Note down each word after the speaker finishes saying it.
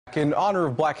In honor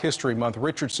of Black History Month,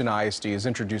 Richardson ISD is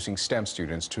introducing STEM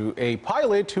students to a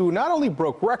pilot who not only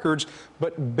broke records,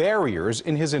 but barriers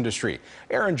in his industry.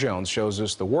 Aaron Jones shows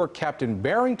us the work Captain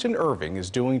Barrington Irving is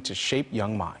doing to shape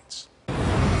young minds.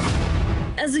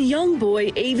 As a young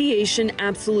boy, aviation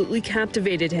absolutely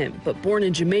captivated him. But born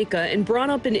in Jamaica and brought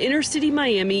up in inner-city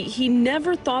Miami, he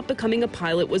never thought becoming a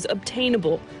pilot was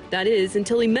obtainable. That is,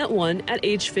 until he met one at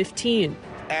age 15.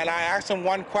 And I asked him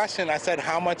one question. I said,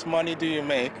 "How much money do you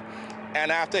make?" And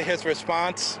after his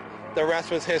response, the rest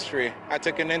was history. I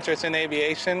took an interest in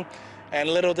aviation, and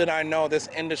little did I know this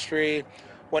industry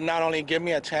would not only give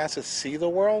me a chance to see the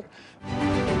world,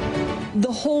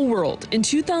 the whole world. In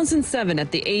 2007,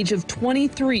 at the age of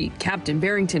 23, Captain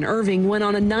Barrington Irving went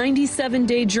on a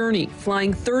 97-day journey,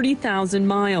 flying 30,000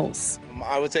 miles.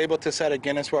 I was able to set a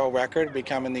Guinness World Record,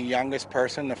 becoming the youngest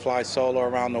person to fly solo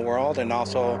around the world and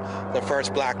also the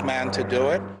first black man to do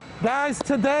it. Guys,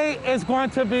 today is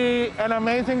going to be an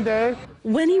amazing day.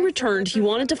 When he returned, he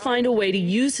wanted to find a way to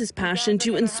use his passion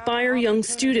to inspire young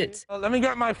students. Let me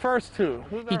get my first two.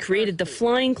 He created the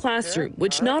Flying Classroom,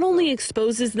 which not only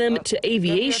exposes them to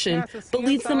aviation, but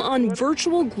leads them on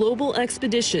virtual global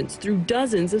expeditions through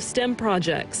dozens of STEM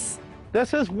projects.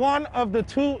 This is one of the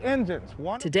two engines.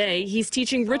 Today, he's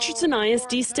teaching Richardson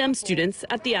ISD STEM students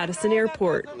at the Addison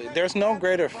Airport. There's no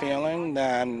greater feeling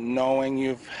than knowing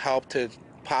you've helped to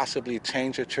possibly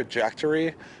change the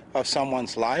trajectory of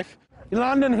someone's life.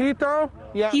 London Heathrow?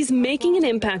 Yeah. He's making an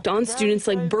impact on students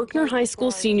like Berkner High School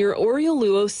senior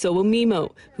Orioluo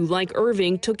Soamimo, who, like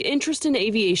Irving, took interest in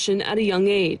aviation at a young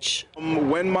age.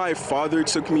 When my father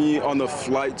took me on a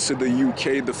flight to the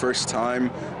UK the first time,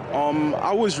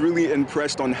 I was really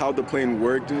impressed on how the plane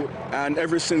worked, and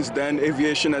ever since then,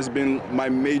 aviation has been my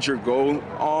major goal.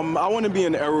 I want to be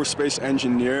an aerospace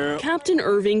engineer. Captain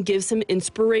Irving gives him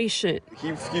inspiration.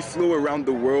 He flew around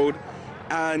the world,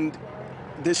 and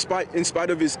in spite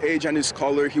of his age and his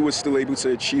color, he was still able to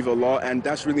achieve a lot, and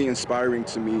that's really inspiring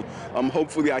to me.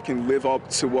 Hopefully I can live up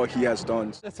to what he has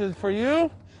done. This is for you.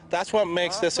 That's what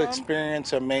makes this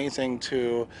experience amazing,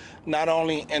 to not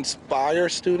only inspire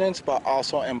students, but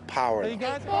also empower them.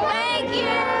 Thank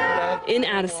you. In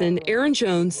Addison, Aaron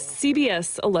Jones,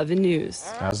 CBS 11 News.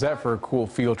 How's that for a cool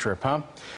field trip, huh?